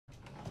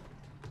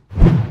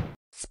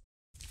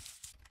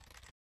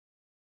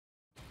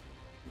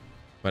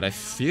But I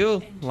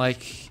feel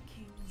like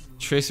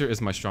Tracer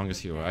is my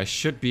strongest hero. I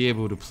should be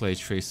able to play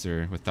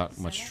Tracer without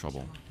much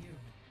trouble.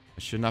 I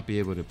should not be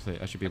able to play.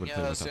 I should be able to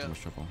play without too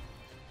much trouble.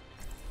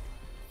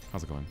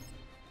 How's it going?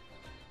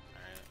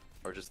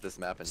 Or just this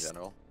map in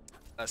general.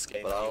 Last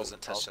game, But I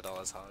wasn't touched at all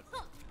as hard.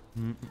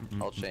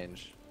 I'll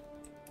change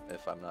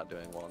if I'm not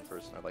doing well in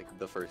person or like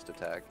the first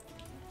attack.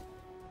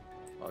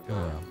 I'll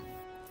go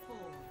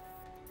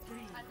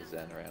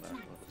Zen or Anna,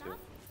 one of the two.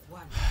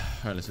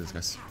 Alright, let's do this,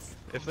 guys.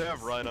 If they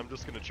have Ryan, I'm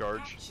just gonna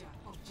charge.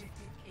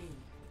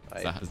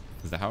 Is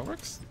that how it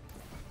works?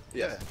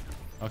 Yeah.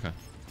 Okay.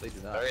 They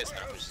do not. Various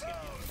numbers.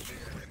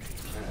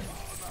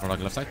 Or like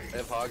left side? They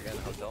have Hog and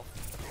Hotel.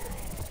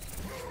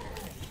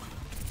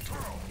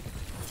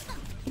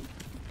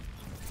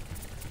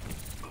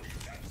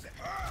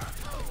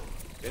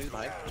 He's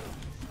behind.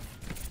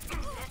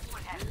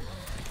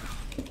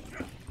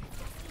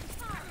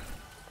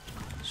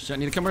 Shit, I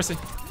need to kill Mercy.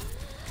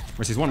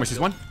 Mercy's one, Mercy's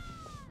one.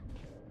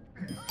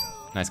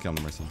 Nice kill on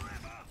the Mercy.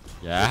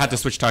 Yeah, I had to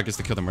switch targets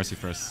to kill the Mercy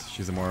first.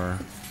 She's a more...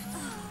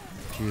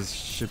 She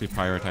should be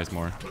prioritized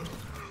more.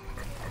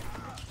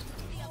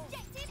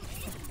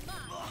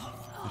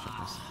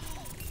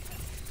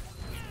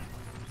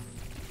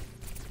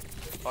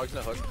 Hog's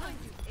no hook.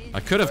 I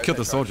could have killed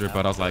the soldier,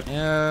 but I was like,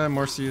 yeah,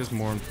 Mercy is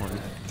more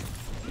important.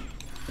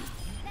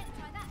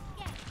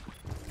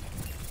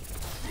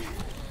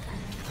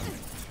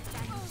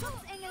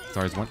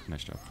 Zarya's one.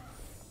 Nice job.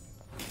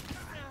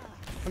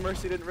 The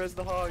Mercy didn't res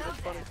the Hog, that's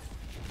funny.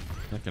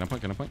 Yeah, get on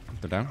point, get on point.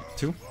 They're down.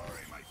 2.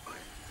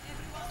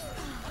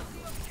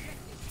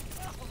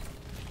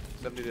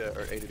 70 to,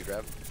 or 80 to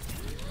grab.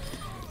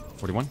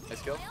 41.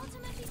 Nice kill.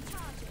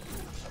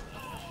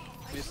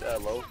 He's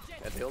low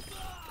at the hilt.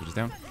 We're just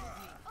down.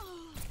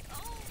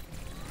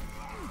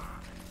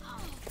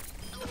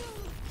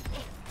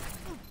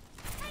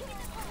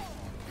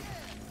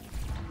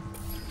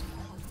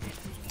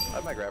 I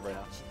have my grab right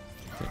now.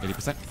 Okay,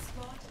 80%.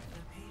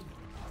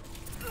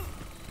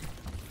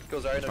 Go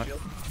Zarya, no Fine.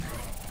 shield.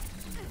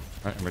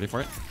 Alright, I'm ready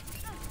for it.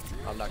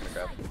 I'm not gonna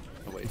grab.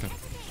 Oh wait. Okay.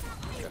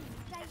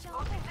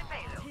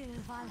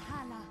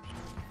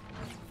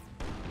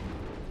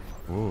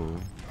 Ooh.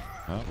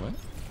 What?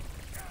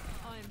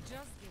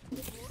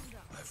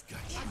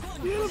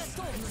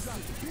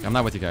 I'm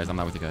not with you guys, I'm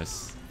not with you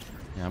guys.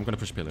 Yeah, I'm gonna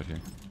push payload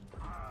here.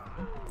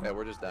 Yeah,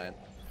 we're just dying.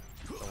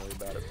 Don't worry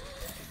about it.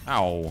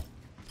 Ow.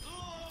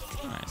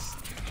 Nice.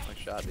 Nice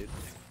shot, dude.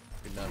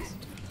 You're nuts.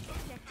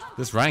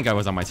 This Ryan guy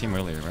was on my team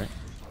earlier, right?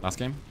 Last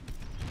game?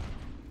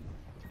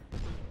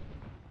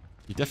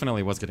 He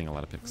definitely was getting a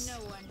lot of picks.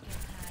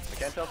 I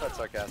can't tell if that's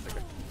sarcastic.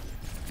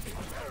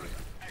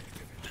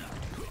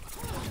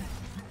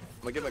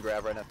 I'm gonna give him a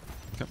grab right now.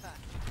 Okay.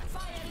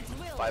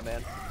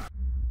 5-man.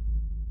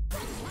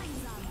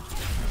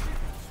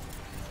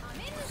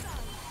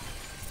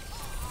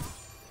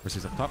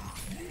 Mercy's up top.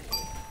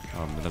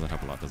 It doesn't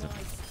help a lot, does it?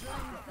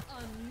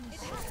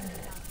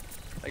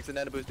 Thanks to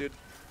Nana boost, dude.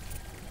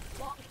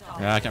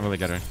 Yeah, I can't really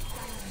get her.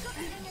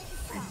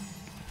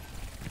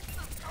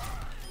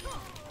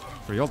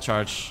 For your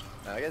charge.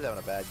 Nah, you guys having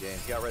a bad game.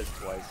 He got res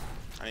twice.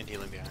 I need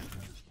healing behind.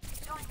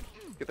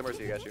 Get the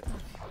Mercy, I got you.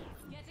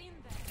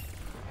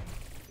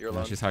 You're Yeah,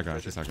 alone. she's high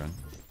ground, she's high ground.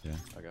 Yeah.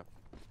 Okay.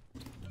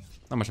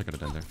 Not much I could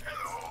have done there.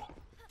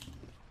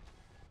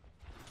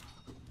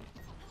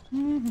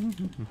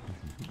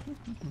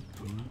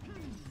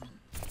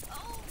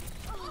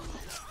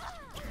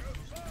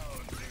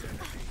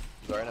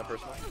 Sorry, not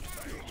personal.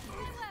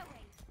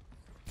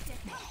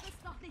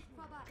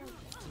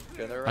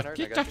 Okay, another runner. I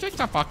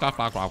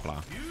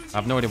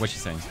have no idea what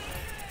she's saying.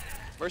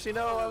 Mercy,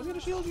 no, I was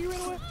gonna shield you, you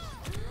ran away.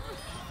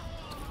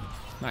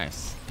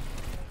 Nice.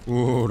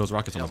 Ooh, those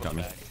rockets almost got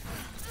me.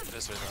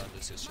 This way around,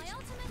 this is shit.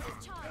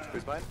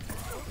 Who's mine?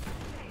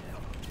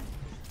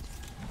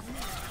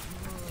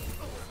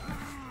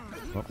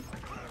 Oh,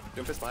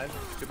 Doomfist mine.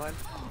 Two mine.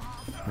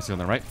 Mercy on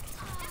the right.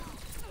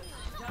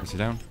 Mercy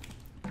down.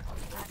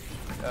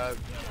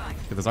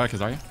 Get the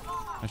Zarya,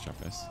 Nice job,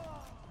 guys.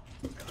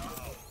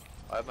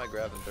 I have my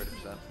grab in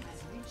 30%.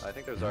 I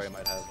think their Zarya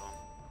might have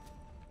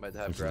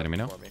grab letting me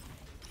know? for me.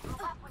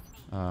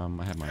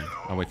 I have mine.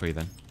 I'll wait for you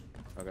then.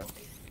 Okay.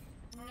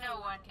 No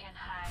one can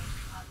hide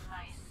from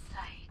my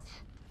sight.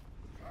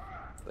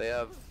 They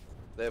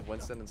have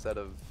Winston instead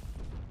of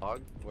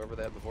Hog, whoever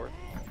they had before.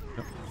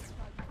 Yep.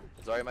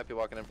 Zarya might be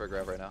walking in for a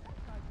grab right now.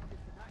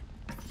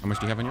 How much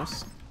do you have on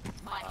yours?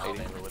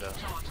 80. Okay.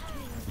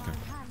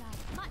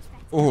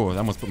 Oh, that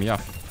almost put me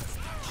off.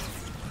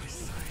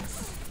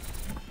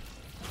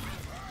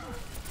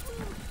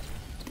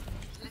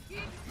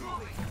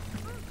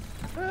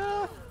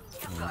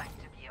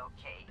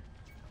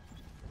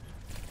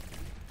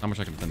 How much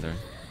I could have done there?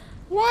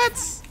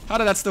 What? How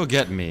did that still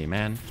get me,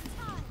 man?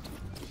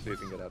 See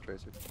if you can get out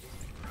Tracer.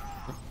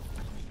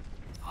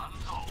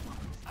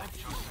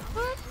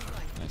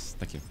 Nice,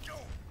 thank you.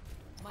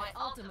 My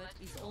ultimate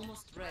is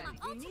almost ready.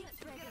 We need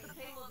to get the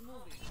payload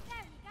moving.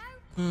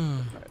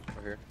 Alright,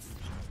 we're here.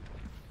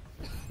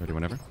 Ready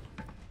whenever.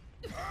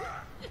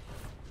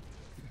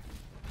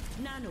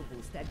 Nano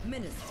boost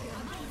administered.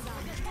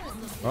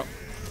 Oh,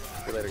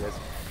 See you later, guys.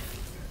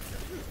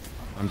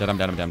 I'm dead. I'm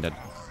dead. I'm dead. I'm dead.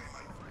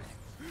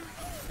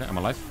 Okay, I'm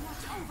alive.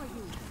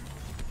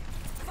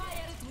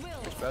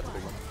 That's a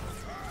big one.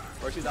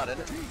 Or she's not in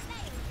it.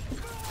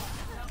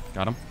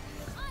 Got him.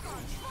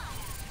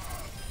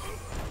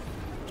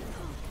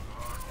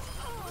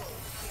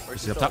 Or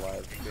she's he up still top?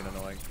 alive, being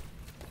annoying.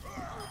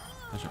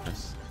 That's your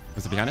face.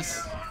 Was it behind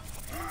us?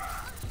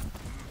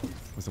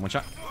 Was it one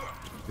shot?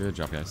 Good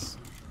job, guys.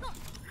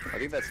 I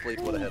think that sleep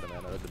would have hit him,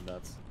 man. That would have been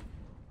nuts.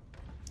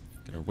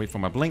 Gotta wait for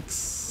my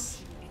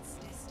blinks.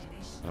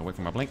 Gotta wait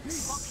for my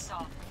blinks.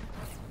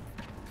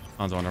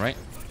 Hanzo on the right.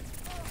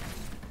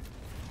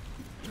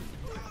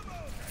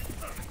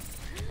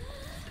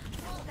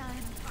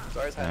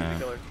 Sorry, it's hiding the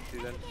killer.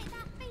 She's in.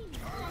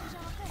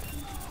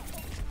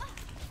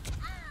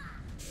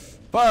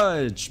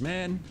 Fudge,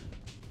 man.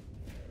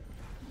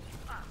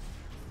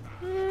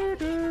 What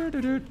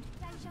do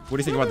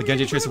you think about the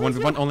Genji Tracer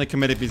 1v1? Only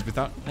committed bees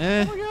without.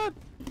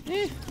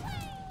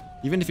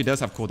 Even if he does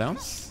have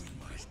cooldowns,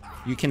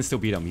 you can still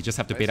beat him. You just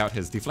have to bait out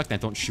his deflect and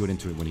don't shoot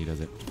into it when he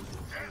does it.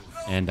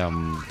 And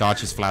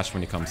dodge his flash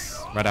when he comes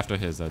right after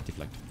his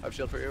deflect. I have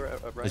shield for you, right?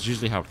 That's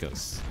usually how it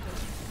goes.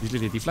 Usually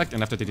they deflect,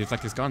 and after the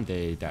deflect is gone,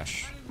 they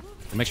dash.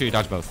 And make sure you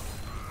dodge both.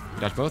 If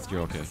you dodge both,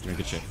 you're okay. You're in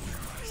good shape.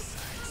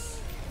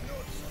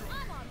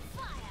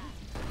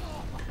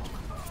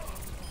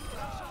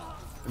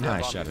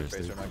 Nice shatters,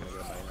 dude. I'm not gonna get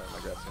my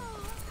grab soon.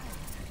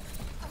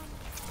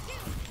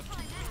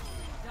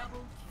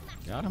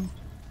 Got him.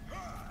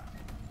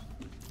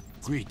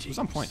 Who's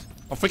on point?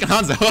 Oh, freaking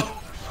Hanzo!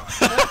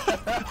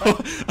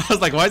 I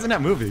was like, why isn't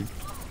that moving?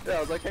 Yeah, I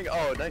was like,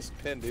 oh, nice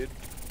pin, dude.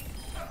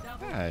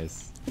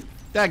 Nice.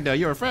 Dagda,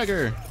 you're a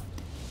fragger!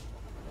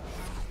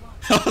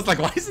 I was like,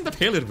 why isn't the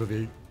payload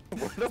moving?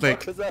 Where the Like-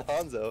 fuck was that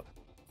Hanzo?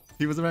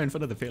 He was right in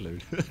front of the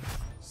payload.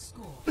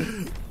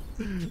 I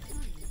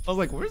was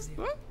like, where's...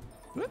 What?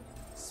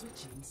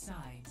 Switching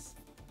sides.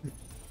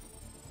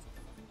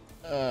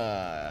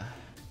 Prepare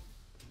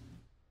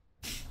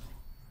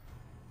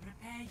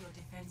your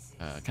defenses.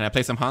 Can I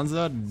play some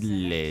Hanzo?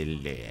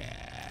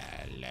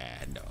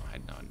 No.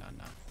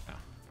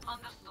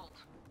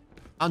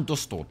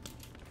 Understood.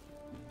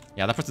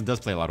 Yeah, that person does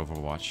play a lot of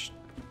Overwatch.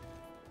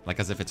 Like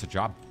as if it's a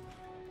job.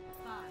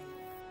 5,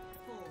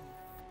 4.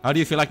 How do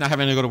you feel like not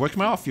having to go to work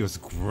tomorrow? Feels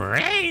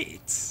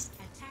great!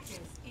 Attackers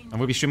in And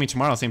we'll be streaming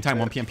tomorrow, same time,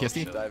 1 p.m.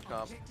 PST. Dive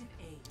comp. objective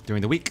A.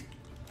 During the week.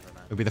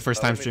 It'll be the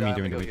first time streaming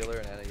during the week. Healer,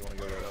 and Anna, you wanna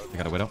go right out? I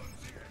got a widow.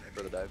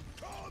 For the dive.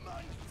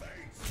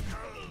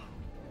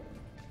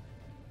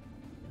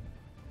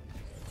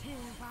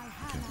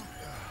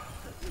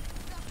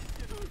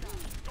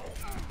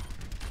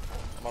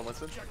 I'm on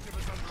Winston.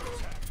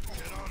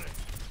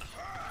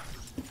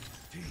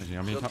 Is he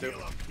on me Shield top? 2.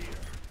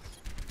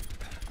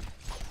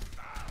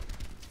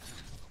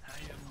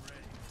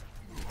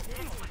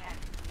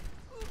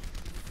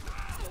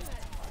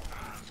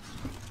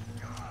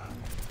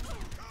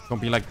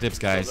 Don't be like Dibz,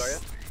 guys.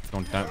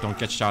 Shields, Don't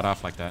get shot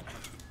off like that.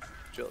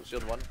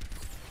 Shield 1.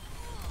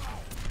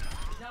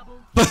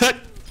 Triple kill.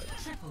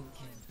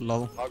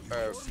 Lol.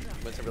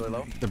 Winston really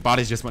low. The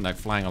bodies just went like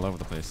flying all over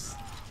the place.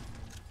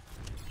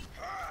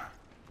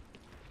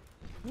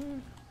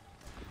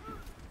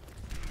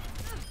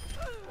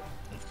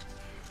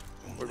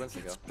 Where'd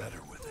Winston go?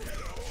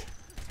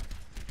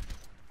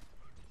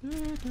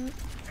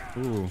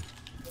 Ooh.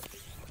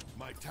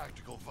 My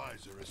tactical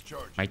visor is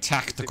charged. My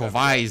tactical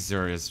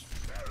visor is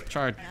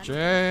charging.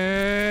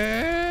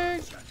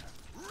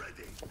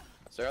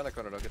 Stay on the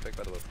corner, don't get picked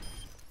by the whip.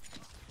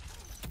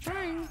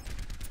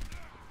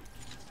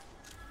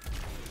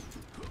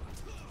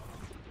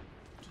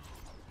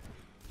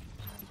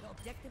 The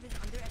objective is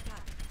under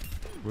attack.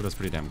 Widow's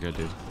pretty damn good,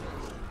 dude.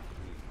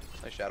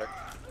 Nice shatter.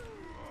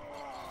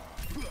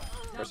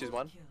 Mercy's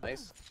 1.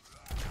 Nice.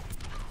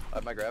 I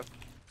have my grab.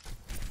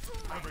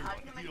 Everyone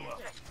heal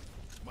up.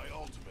 My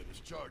ultimate is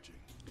charging.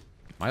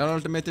 My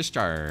ultimate is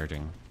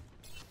charging.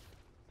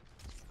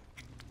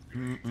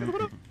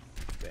 Damn.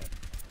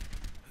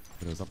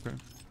 Widow's up there.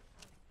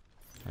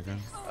 Okay.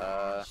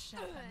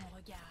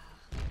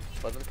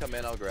 Let them come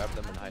in, I'll grab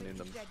them and high noon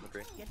them.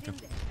 McCree.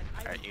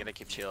 Alright, you gotta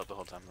keep chill up the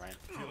whole time, Ryan.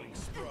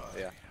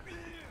 Yeah.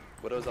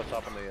 Widow's up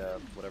top on the,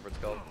 whatever it's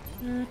called.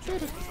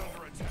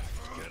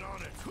 Get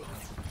on it.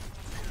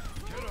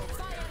 Get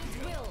over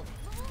here.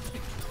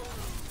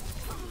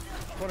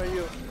 What are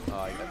you?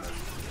 Oh, you got missed.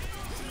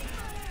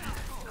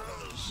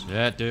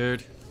 Shit,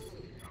 dude.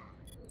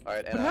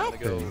 Alright, and I'm gonna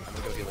go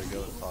healer,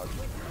 go hog.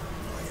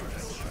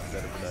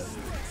 Better for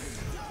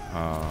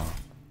that.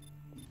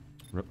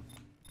 Rip.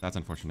 That's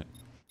unfortunate.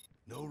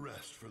 No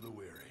rest for the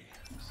weary.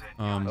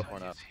 I'm Up or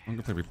not.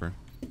 gonna play Reaper.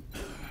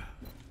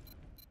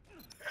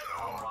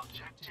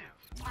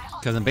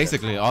 Because then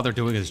basically all they're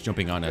doing is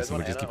jumping on us and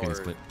we're just keeping a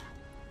split.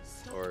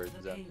 Or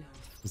Zen.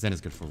 Zen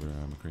is good for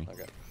McCree.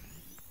 Okay.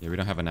 Yeah, we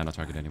don't have a nano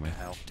target anyway.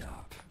 Ow.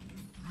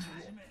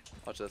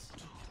 Watch this.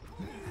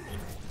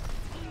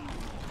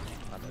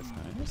 I missed.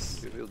 Nice.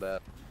 Dude, feel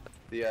bad.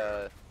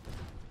 The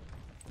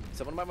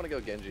Someone might want to go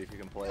Genji if you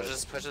can play.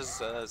 Pushes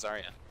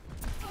Zarya.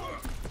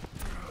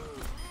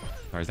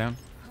 Zarya's down.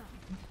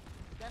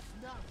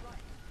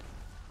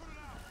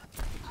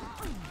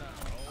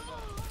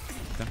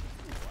 Down.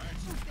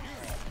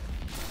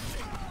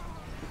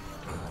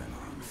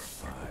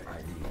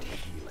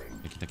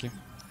 Thank you.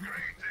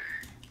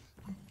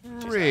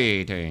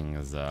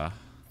 Ratings. Yeah,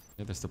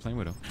 they're still playing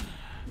Widow.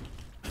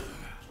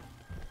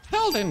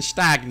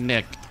 Heldenstag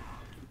nicked.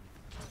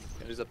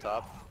 Genji's up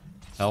top.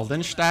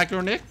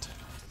 Heldenstagger nicked.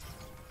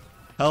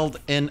 Held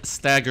in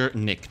stagger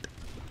nicked.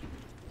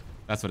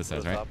 That's what it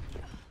says, right? Top.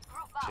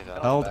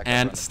 Held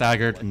and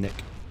staggered nick.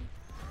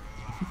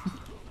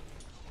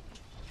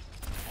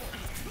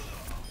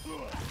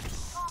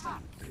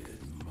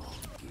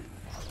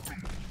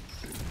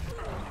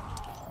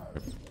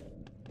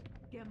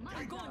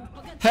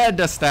 Head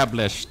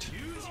established.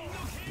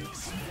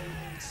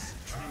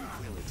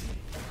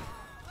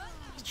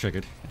 It's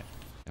triggered.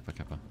 Kappa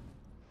kappa.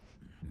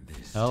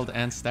 Held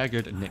and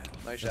staggered nick.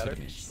 Nice shatter.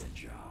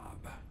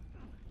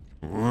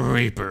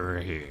 Reaper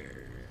here.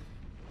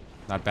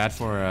 Not bad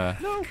for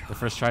the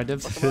first try,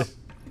 Dibs. It's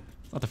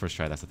not the first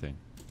try, that's the thing.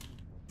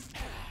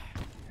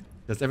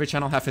 Does every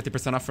channel have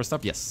 50% off for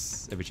stuff?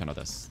 Yes, every channel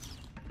does.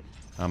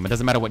 It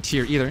doesn't matter what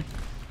tier either.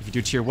 If you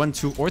do tier 1,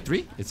 2, or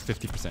 3, it's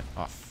 50%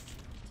 off.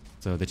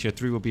 So the tier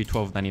 3 will be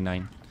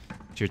 $12.99.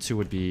 Tier 2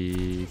 would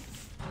be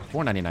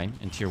 $4.99,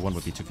 and tier 1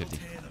 would be $2.50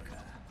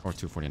 or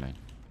 $2.49.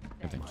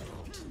 Same thing.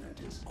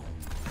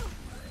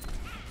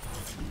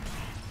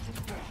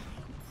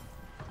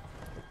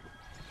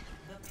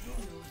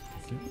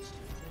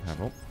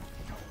 Have ult.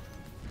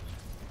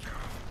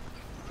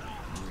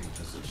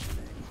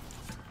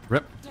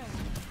 Rip.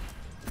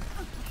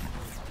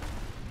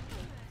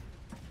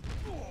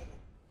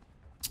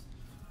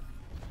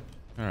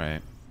 All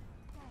right.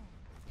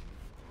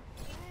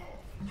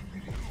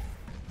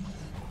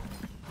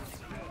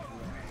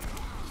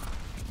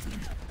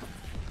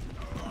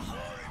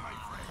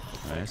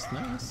 Nice,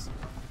 nice.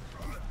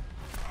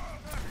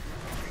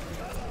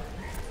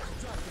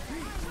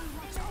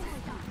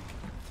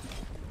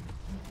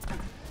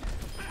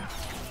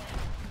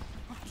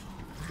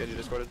 Genji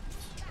discorded.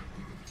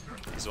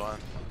 He's one.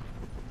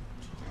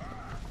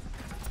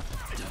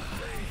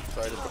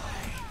 Sorry, discord.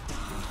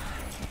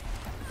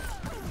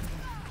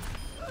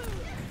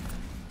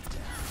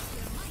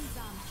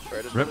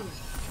 Sorry, discord. Rip.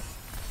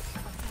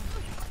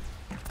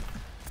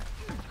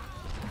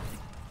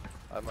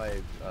 I have my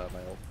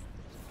ult.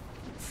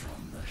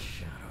 From the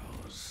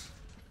shadows.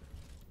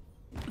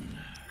 I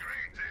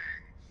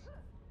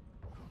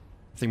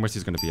think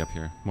Mercy's gonna be up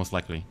here, most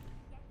likely.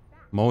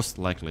 Most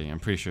likely, I'm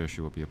pretty sure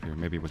she will be up here.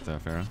 Maybe with the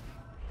Pharah.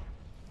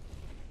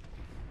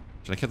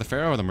 Should I kill the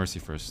Pharah or the Mercy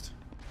first?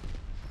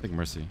 I think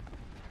Mercy.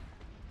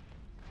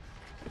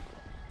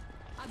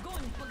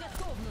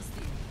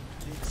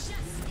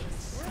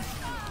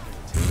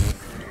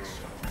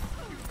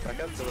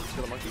 Back up,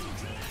 kill the monkey.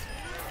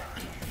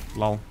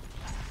 Lol.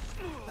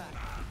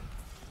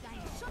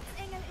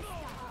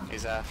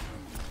 He's half.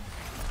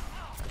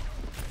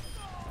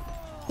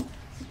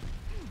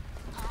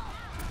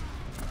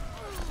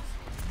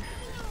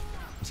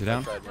 Is he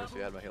down? I tried Mercy,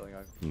 I had my healing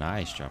on.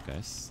 Nice job,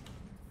 guys.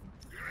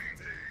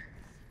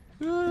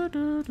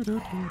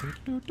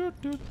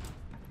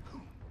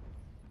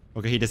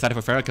 Okay, he decided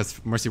for Pharah because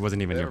Mercy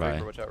wasn't even nearby.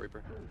 Reaper, watch out,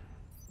 Reaper.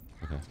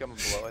 Okay. He's coming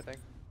below, I think.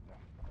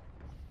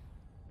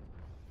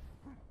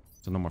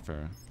 So no more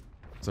Pharah.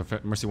 So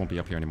Mercy won't be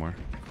up here anymore.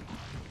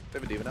 They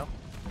have a diva now.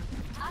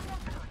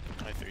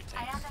 Only 3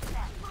 I tanks.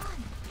 understand.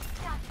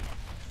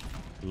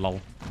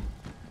 Lol.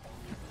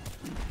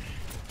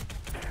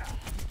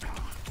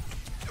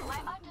 My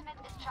ultimate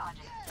is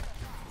charging.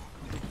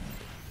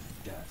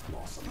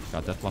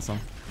 Got Death Blossom.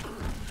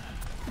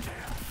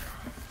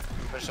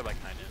 Push up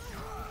like 9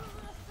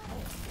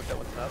 Look, that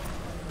one's up.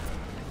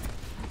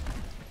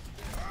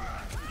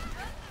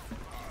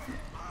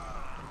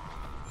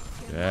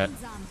 Yeah.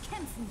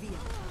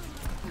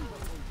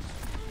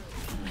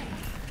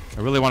 I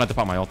really wanted to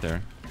pop my ult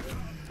there.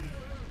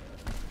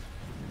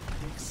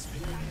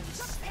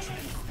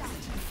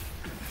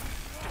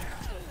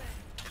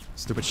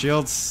 Stupid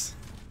shields.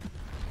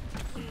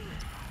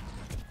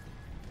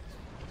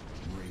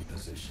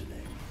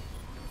 Repositioning.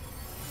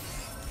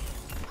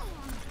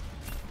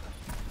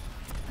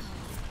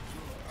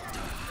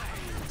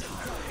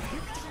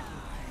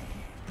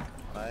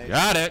 Nice.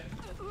 Got it.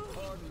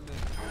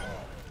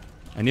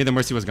 I knew the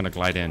Mercy was gonna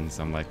glide in,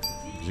 so I'm like,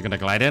 if you're gonna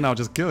glide in, I'll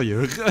just kill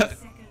you. They're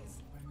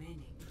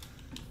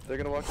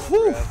gonna walk in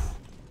with grass.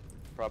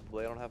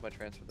 Probably. I don't have my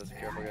transfer this. Be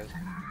careful, guys.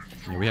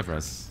 Yeah, we have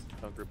res.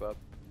 Don't group up.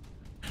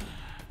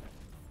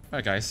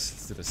 Alright guys,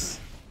 let's do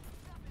this.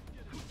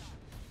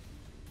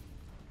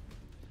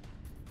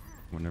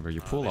 Whenever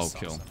you pull, I'll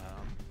kill.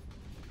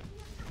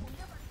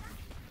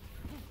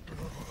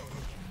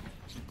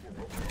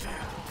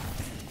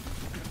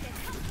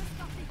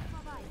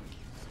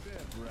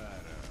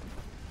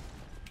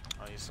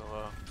 Oh, he's so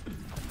low.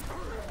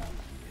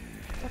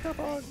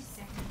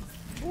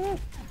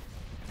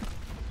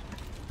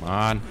 Come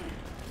on.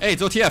 Hey,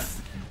 it's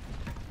OTF.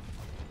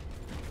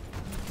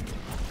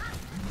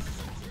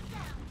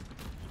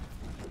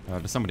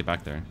 There's somebody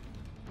back there.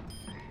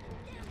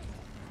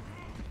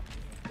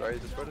 Sorry,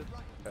 discorded.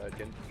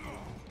 Again.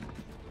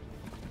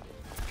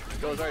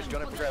 Go, Zarya's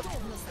going up for grab.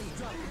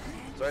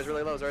 Zarya's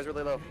really low. Zarya's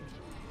really low.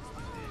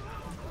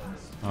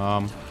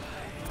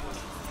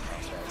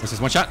 This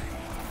is one shot.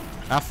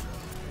 Half.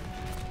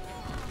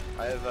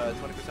 I have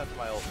 20% to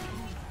my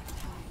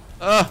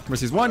ult.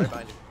 Mercy's one.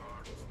 Right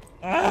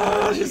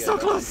behind you. She's so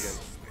close.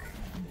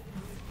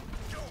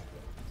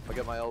 I'll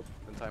get my ult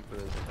in time for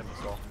the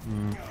stall.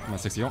 I'm at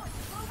 60 ult.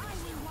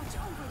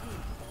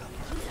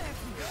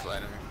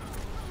 Slide him.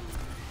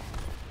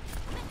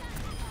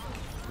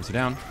 Mercy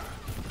down.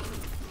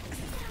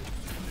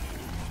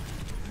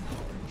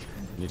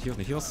 Need heals,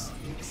 need heals.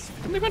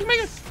 Make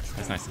it.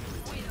 That's nice.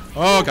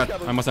 Oh god,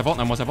 I must have ult,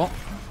 I must have ult.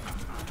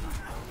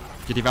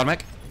 Get the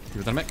Valmec.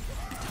 Give it the mech.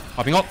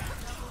 Hopping ult.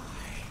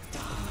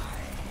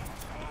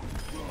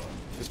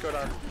 Discord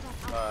on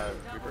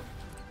Reaper.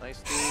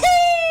 Nice dude.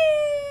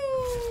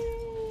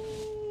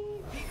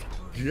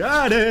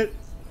 Got it!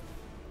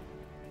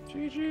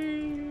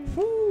 GG!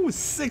 Woo!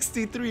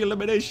 63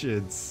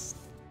 eliminations!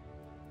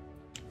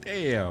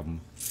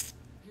 Damn!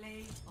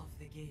 Play of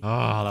the game.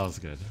 Oh, that was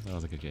good. That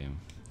was a good game.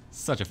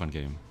 Such a fun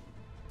game.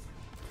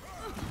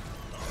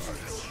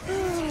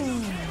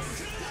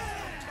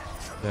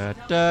 Da,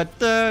 da,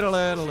 da, da,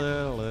 da,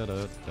 da, da,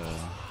 da.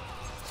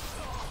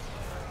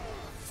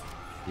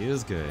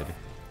 Feels good.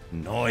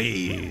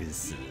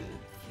 Noise!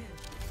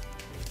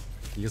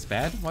 Feels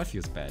bad? Why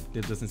feels bad?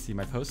 Dibz doesn't see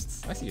my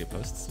posts. I see your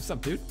posts. What's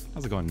up, dude?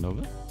 How's it going,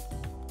 Nova?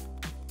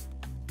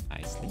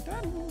 Nicely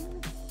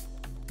done.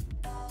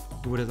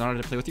 Who would have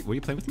honored to play with you? Were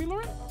you playing with me,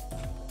 Lauren?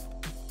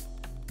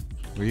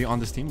 Were you on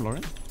this team,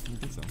 Lauren? I don't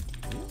think so.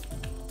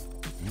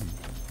 Yeah.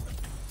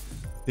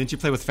 Didn't you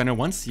play with Fenner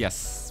once?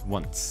 Yes,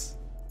 once.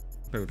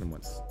 Played with him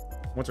once.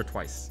 Once or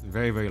twice.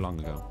 Very, very long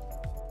ago.